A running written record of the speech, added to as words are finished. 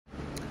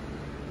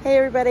Hey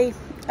everybody,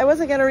 I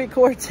wasn't gonna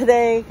record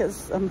today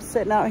because I'm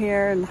sitting out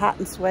here and hot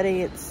and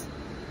sweaty. It's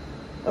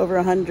over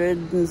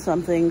 100 and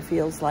something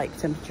feels like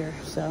temperature.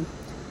 So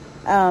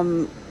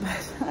I'm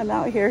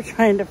out here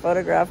trying to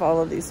photograph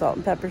all of these salt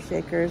and pepper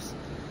shakers.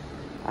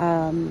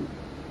 And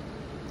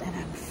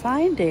I'm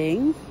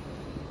finding,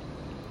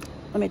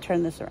 let me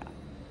turn this around.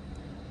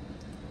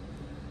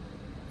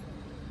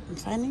 I'm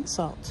finding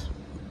salt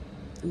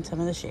in some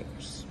of the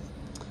shakers.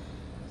 So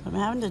I'm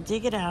having to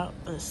dig it out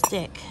with a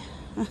stick.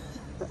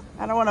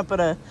 I don't want to put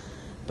a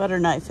butter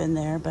knife in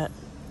there, but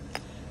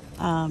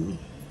so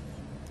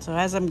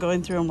as I'm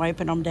going through and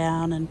wiping them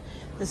down, and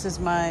this is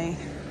my,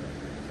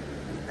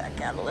 back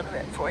out a little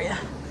bit for you.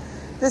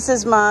 This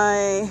is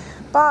my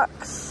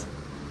box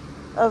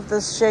of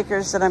the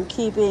shakers that I'm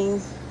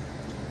keeping.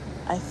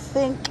 I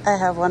think I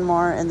have one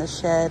more in the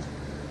shed.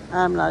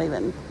 I'm not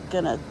even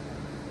gonna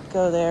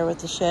go there with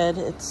the shed.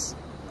 It's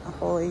a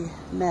holy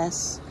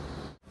mess.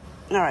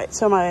 All right,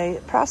 so my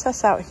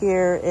process out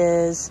here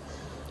is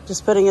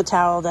just putting a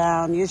towel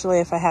down. Usually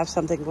if I have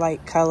something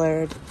light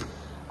colored,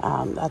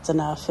 that's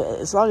enough.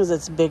 As long as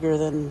it's bigger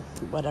than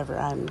whatever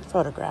I'm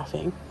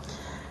photographing,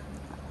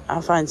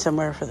 I'll find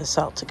somewhere for the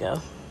salt to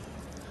go.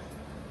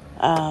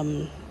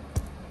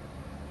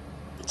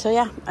 So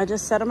yeah, I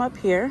just set them up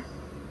here,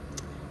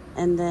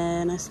 and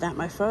then I snap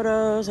my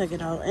photos. I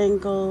get all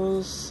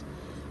angles.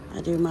 I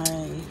do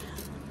my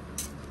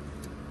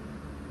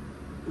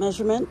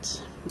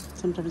measurement.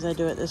 Sometimes I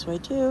do it this way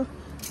too,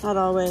 not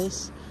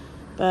always.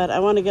 But I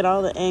want to get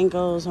all the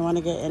angles. I want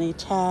to get any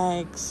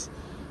tags.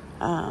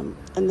 And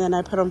then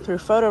I put them through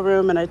Photo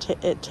Room, and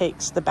it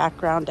takes the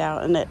background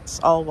out, and it's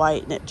all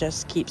white, and it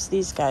just keeps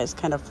these guys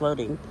kind of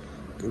floating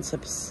in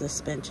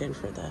suspension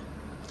for the...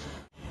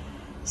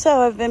 So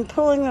I've been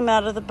pulling them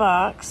out of the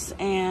box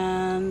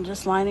and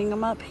just lining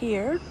them up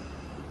here.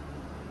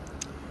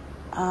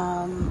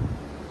 I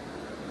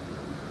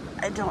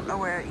don't know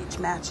where each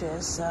match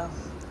is, so...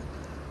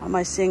 On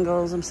my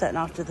singles, I'm setting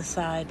off to the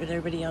side, but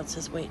everybody else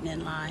is waiting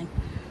in line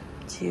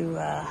to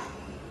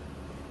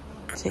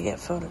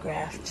get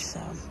photographed. So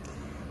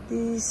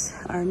these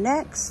are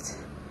next,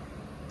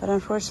 but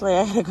unfortunately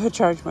I had to go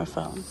charge my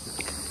phone.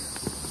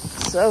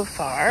 So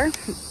far,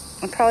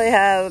 I probably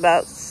have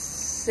about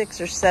 6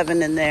 or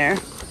 7 in there.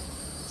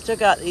 Still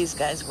got these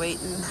guys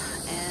waiting,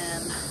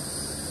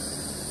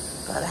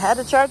 but I had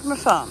to charge my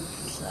phone.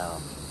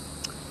 So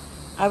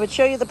I would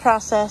show you the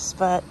process,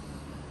 but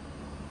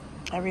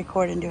I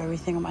record and do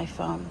everything on my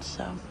phone,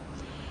 so.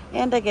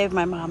 And I gave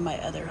my mom my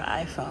other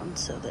iPhone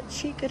so that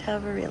she could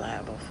have a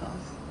reliable phone.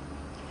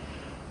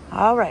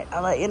 All right,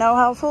 I'll let you know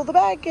how full the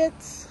bag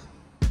gets.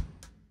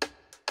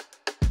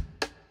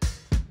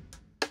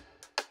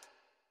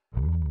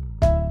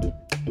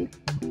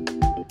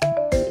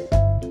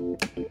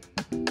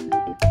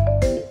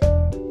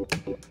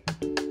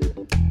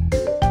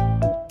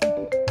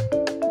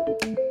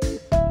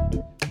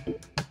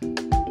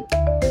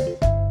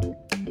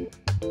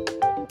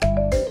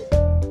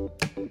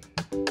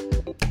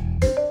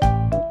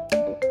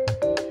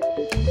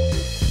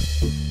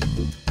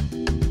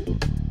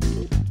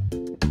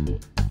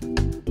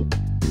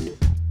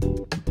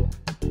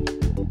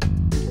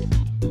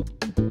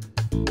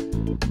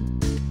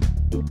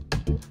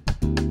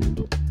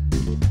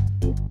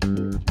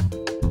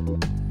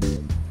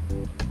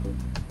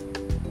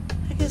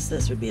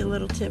 This would be a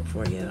little tip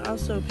for you.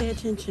 Also, pay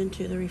attention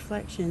to the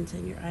reflections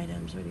in your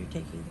items when you're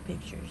taking the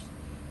pictures.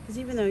 Because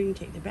even though you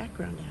can take the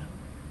background out,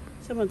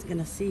 someone's going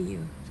to see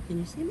you. Can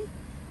you see me?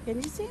 Can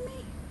you see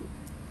me?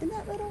 In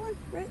that little one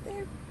right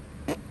there?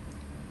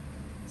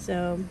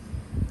 So,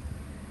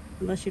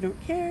 unless you don't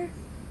care,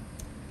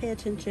 pay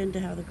attention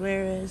to how the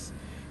glare is.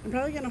 I'm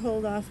probably going to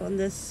hold off on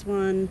this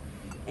one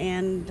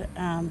and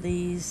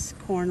these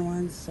corn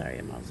ones. Sorry,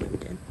 I'm all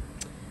zoomed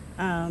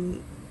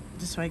in.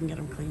 Just so I can get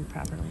them cleaned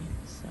properly.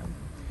 So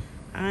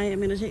I am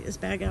going to take this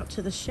bag out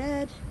to the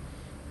shed,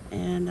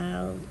 and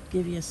I'll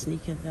give you a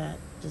sneak of that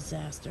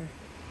disaster.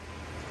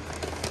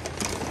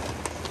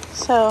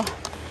 So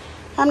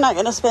I'm not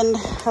going to spend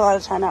a lot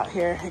of time out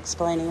here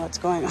explaining what's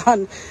going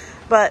on,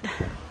 but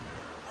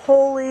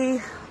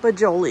holy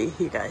bajoli,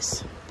 you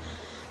guys.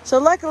 So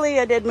luckily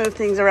I did move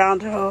things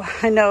around. Oh,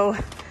 I know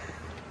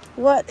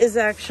what is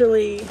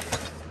actually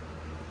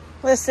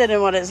listed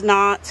and what is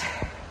not.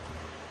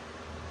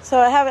 So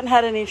I haven't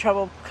had any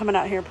trouble coming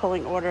out here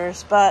pulling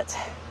orders, but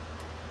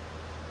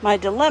my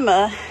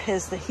dilemma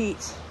is the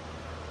heat.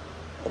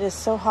 It is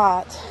so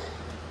hot,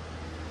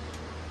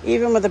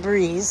 even with a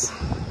breeze.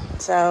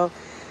 So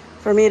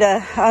for me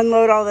to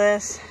unload all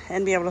this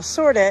and be able to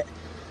sort it,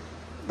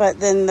 but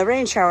then the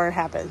rain shower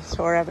happens,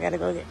 or I've got to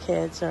go get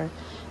kids, or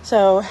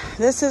so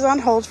this is on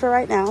hold for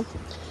right now,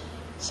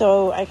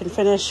 so I can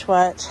finish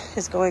what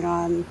is going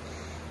on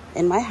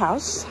in my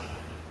house.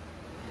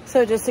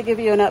 So just to give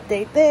you an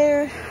update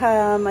there,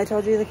 I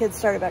told you the kids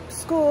started back to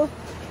school,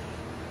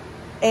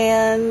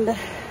 and I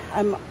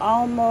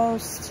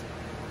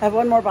have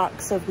one more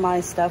box of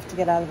my stuff to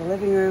get out of the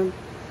living room.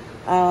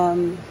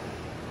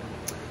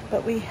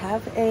 But we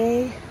have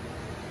a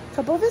a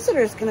couple of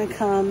visitors gonna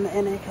come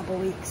in a couple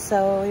weeks.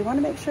 So we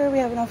wanna make sure we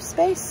have enough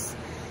space,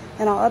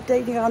 and I'll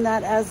update you on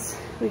that as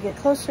we get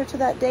closer to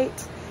that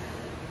date.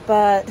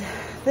 But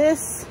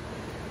this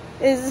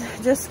is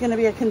just gonna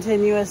be a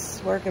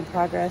continuous work in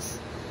progress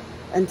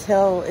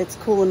until it's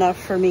cool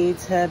enough for me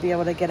to be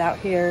able to get out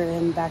here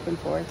and back and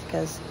forth,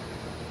 because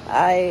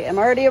I am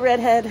already a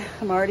redhead.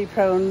 I'm already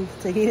prone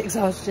to heat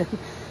exhaustion,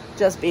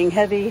 just being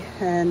heavy,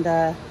 and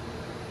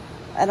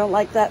I don't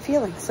like that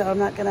feeling, so I'm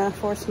not gonna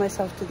force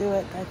myself to do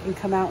it. I can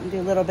come out and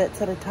do little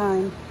bits at a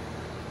time.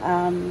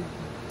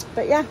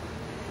 But yeah,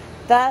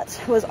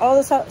 that was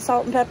all the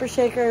salt and pepper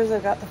shakers.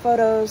 I've got the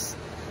photos.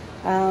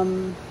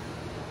 I've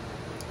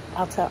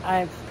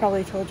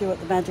probably told you what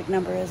the magic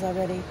number is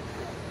already.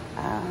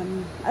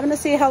 I'm gonna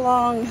see how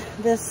long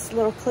this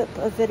little clip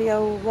of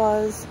video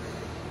was,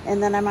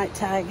 and then I might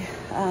tag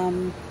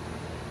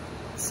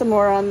some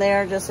more on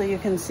there just so you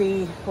can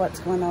see what's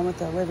going on with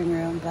the living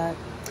room. But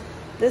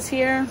this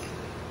here,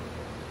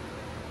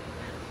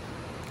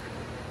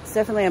 it's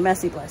definitely a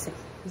messy blessing.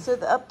 So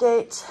the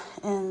update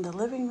in the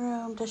living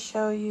room to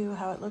show you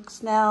how it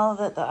looks now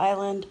that the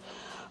island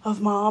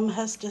of Mom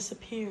has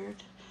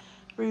disappeared.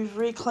 We've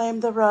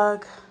reclaimed the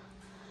rug.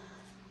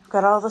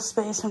 Got all the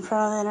space in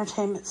front of the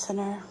entertainment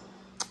center.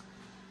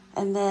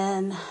 And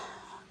then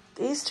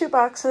these two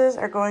boxes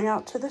are going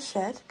out to the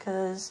shed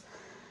because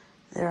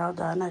they're all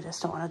done. I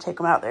just don't want to take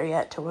them out there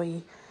yet till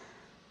we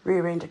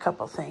rearrange a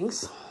couple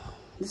things.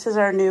 This is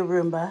our new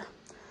Roomba.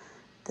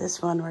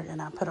 This one we're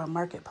gonna put on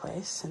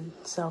Marketplace and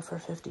sell for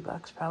 50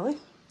 bucks probably.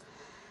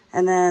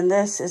 And then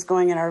this is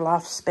going in our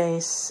loft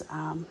space.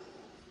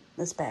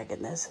 This bag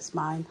and this is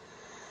mine.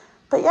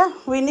 But yeah,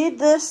 we need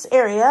this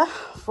area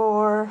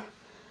for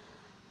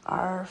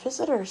our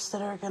visitors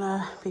that are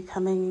gonna be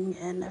coming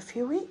in a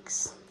few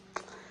weeks.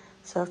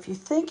 So if you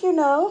think you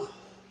know,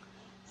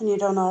 and you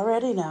don't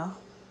already know,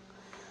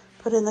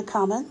 put in the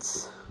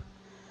comments.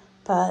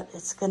 But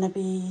it's gonna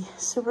be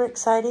super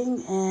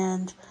exciting,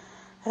 and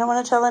I don't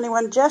wanna tell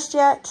anyone just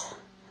yet,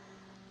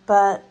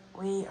 but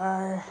we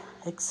are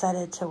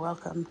excited to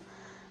welcome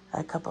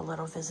a couple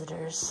little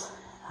visitors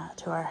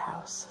to our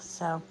house.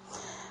 So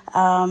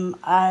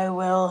I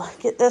will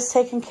get this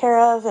taken care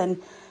of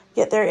and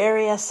get their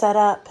area set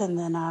up, and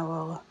then I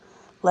will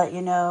let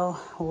you know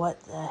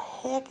what the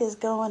heck is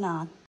going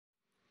on.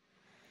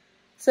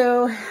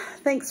 So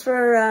thanks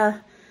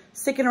for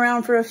sticking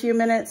around for a few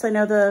minutes. I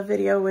know the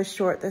video was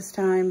short this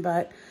time,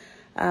 but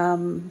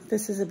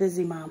this is a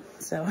busy mom.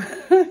 So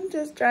I'm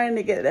just trying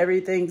to get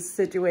everything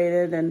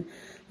situated and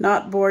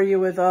not bore you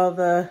with all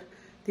the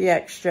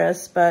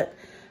extras. But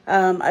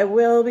I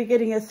will be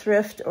getting a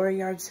thrift or a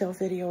yard sale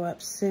video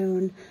up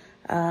soon.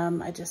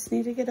 I just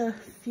need to get a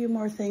few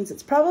more things.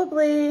 It's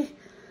probably,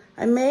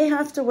 I may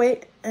have to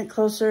wait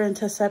closer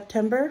into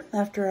September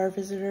after our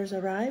visitors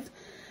arrive.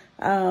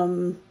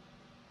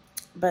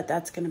 But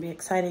that's going to be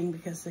exciting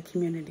because the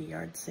community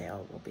yard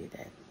sale will be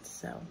then.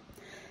 So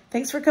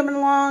thanks for coming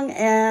along,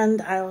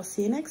 and I will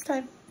see you next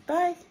time.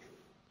 Bye.